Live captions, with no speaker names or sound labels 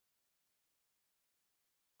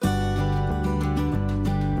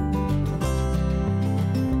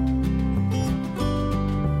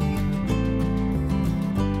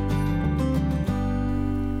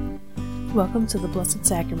Welcome to the Blessed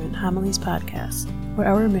Sacrament Homilies Podcast, where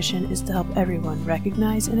our mission is to help everyone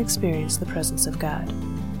recognize and experience the presence of God.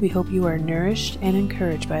 We hope you are nourished and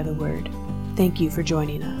encouraged by the Word. Thank you for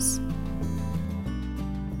joining us.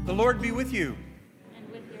 The Lord be with you. And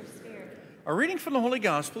with your spirit. A reading from the Holy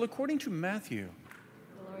Gospel according to Matthew.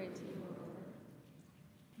 Glory to you, Lord.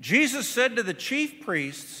 Jesus said to the chief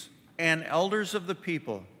priests and elders of the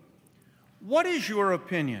people, "What is your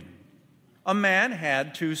opinion? A man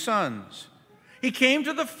had 2 sons. He came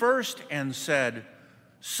to the first and said,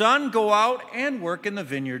 'Son, go out and work in the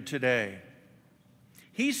vineyard today.'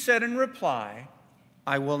 He said in reply,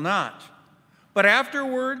 'I will not,' but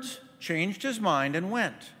afterwards changed his mind and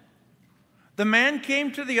went. The man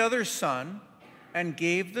came to the other son and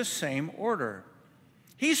gave the same order.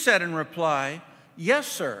 He said in reply, 'Yes,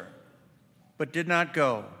 sir,' but did not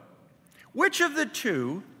go. Which of the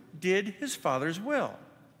 2 did his father's will?"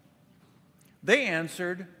 They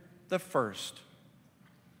answered, "The first."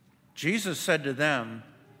 Jesus said to them,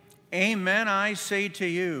 "Amen, I say to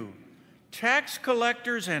you, tax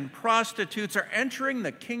collectors and prostitutes are entering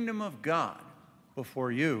the kingdom of God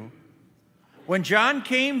before you. When John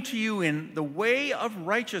came to you in the way of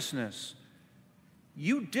righteousness,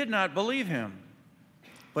 you did not believe him,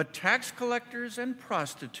 but tax collectors and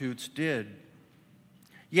prostitutes did.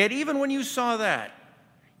 Yet even when you saw that,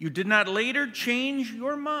 you did not later change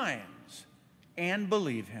your minds and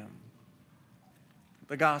believe him."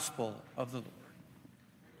 The Gospel of the Lord.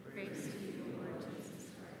 Praise to you, Lord Jesus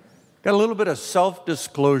Christ. Got a little bit of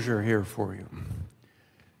self-disclosure here for you.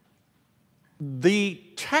 The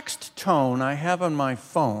text tone I have on my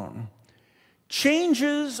phone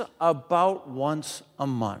changes about once a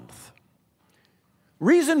month.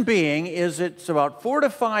 Reason being is it's about 4 to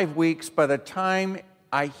 5 weeks by the time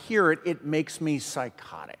I hear it, it makes me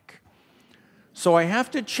psychotic. So I have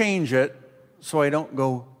to change it so I don't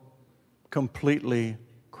go completely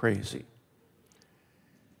crazy.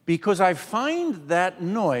 Because I find that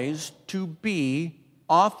noise to be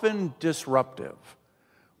often disruptive.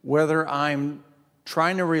 Whether I'm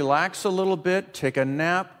trying to relax a little bit, take a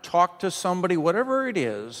nap, talk to somebody, whatever it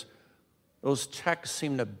is, those texts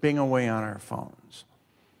seem to bing away on our phones.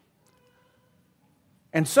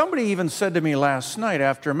 And somebody even said to me last night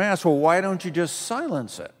after Mass, "Well, why don't you just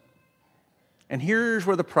silence it?" And here's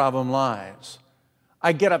where the problem lies.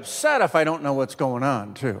 I get upset if I don't know what's going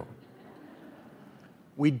on, too.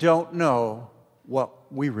 We don't know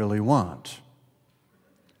what we really want.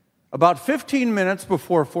 About 15 minutes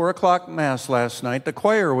before 4 o'clock Mass last night, the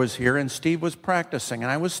choir was here and Steve was practicing, and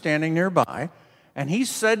I was standing nearby, and he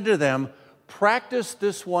said to them, "Practice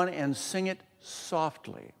this one and sing it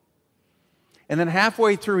softly." And then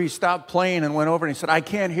halfway through, he stopped playing and went over and he said, "I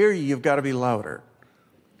can't hear you, you've got to be louder."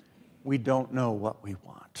 We don't know what we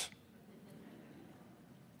want.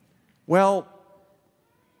 Well,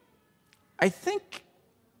 I think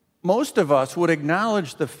most of us would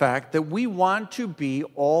acknowledge the fact that we want to be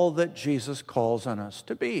all that Jesus calls on us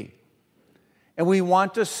to be. And we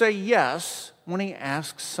want to say yes when he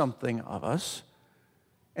asks something of us.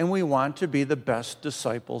 And we want to be the best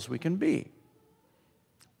disciples we can be.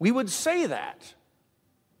 We would say that,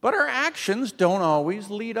 but our actions don't always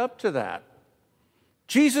lead up to that.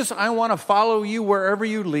 "Jesus, I want to follow you wherever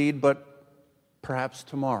you lead, but perhaps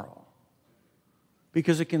tomorrow."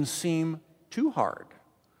 Because it can seem too hard.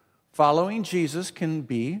 Following Jesus can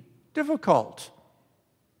be difficult.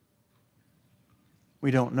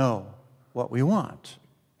 We don't know what we want.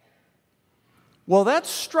 Well, that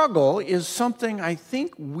struggle is something I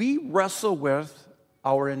think we wrestle with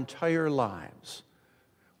our entire lives.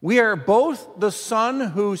 We are both the son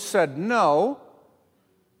who said no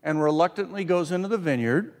and reluctantly goes into the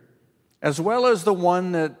vineyard, as well as the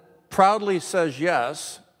one that proudly says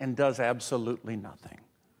yes and does absolutely nothing.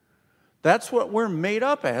 That's what we're made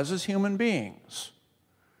up as human beings.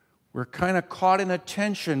 We're kind of caught in a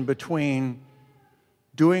tension between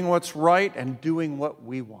doing what's right and doing what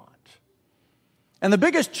we want. And the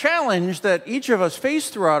biggest challenge that each of us face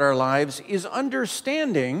throughout our lives is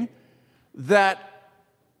understanding that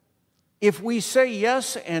if we say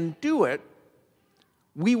yes and do it,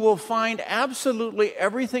 we will find absolutely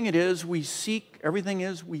everything we seek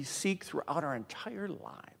throughout our entire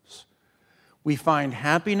lives. We find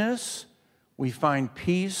happiness, we find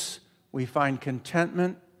peace, we find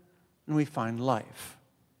contentment, and we find life.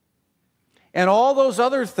 And all those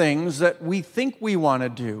other things that we think we want to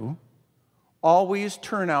do always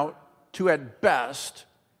turn out to, at best,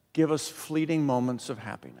 give us fleeting moments of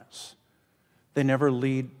happiness. They never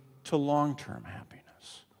lead to long-term happiness.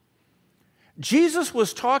 Jesus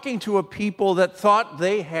was talking to a people that thought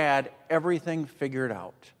they had everything figured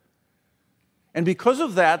out. And because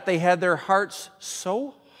of that, they had their hearts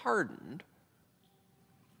so hardened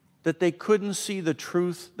that they couldn't see the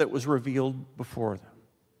truth that was revealed before them,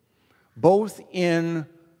 both in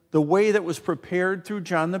the way that was prepared through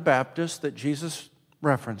John the Baptist that Jesus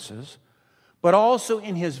references, but also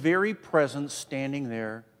in his very presence standing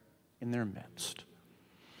there in their midst.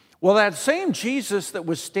 Well, that same Jesus that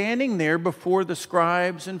was standing there before the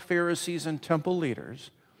scribes and Pharisees and temple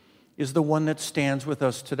leaders is the one that stands with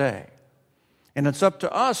us today. And it's up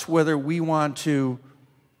to us whether we want to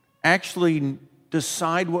actually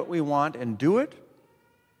decide what we want and do it,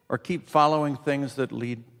 or keep following things that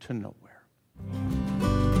lead to nowhere.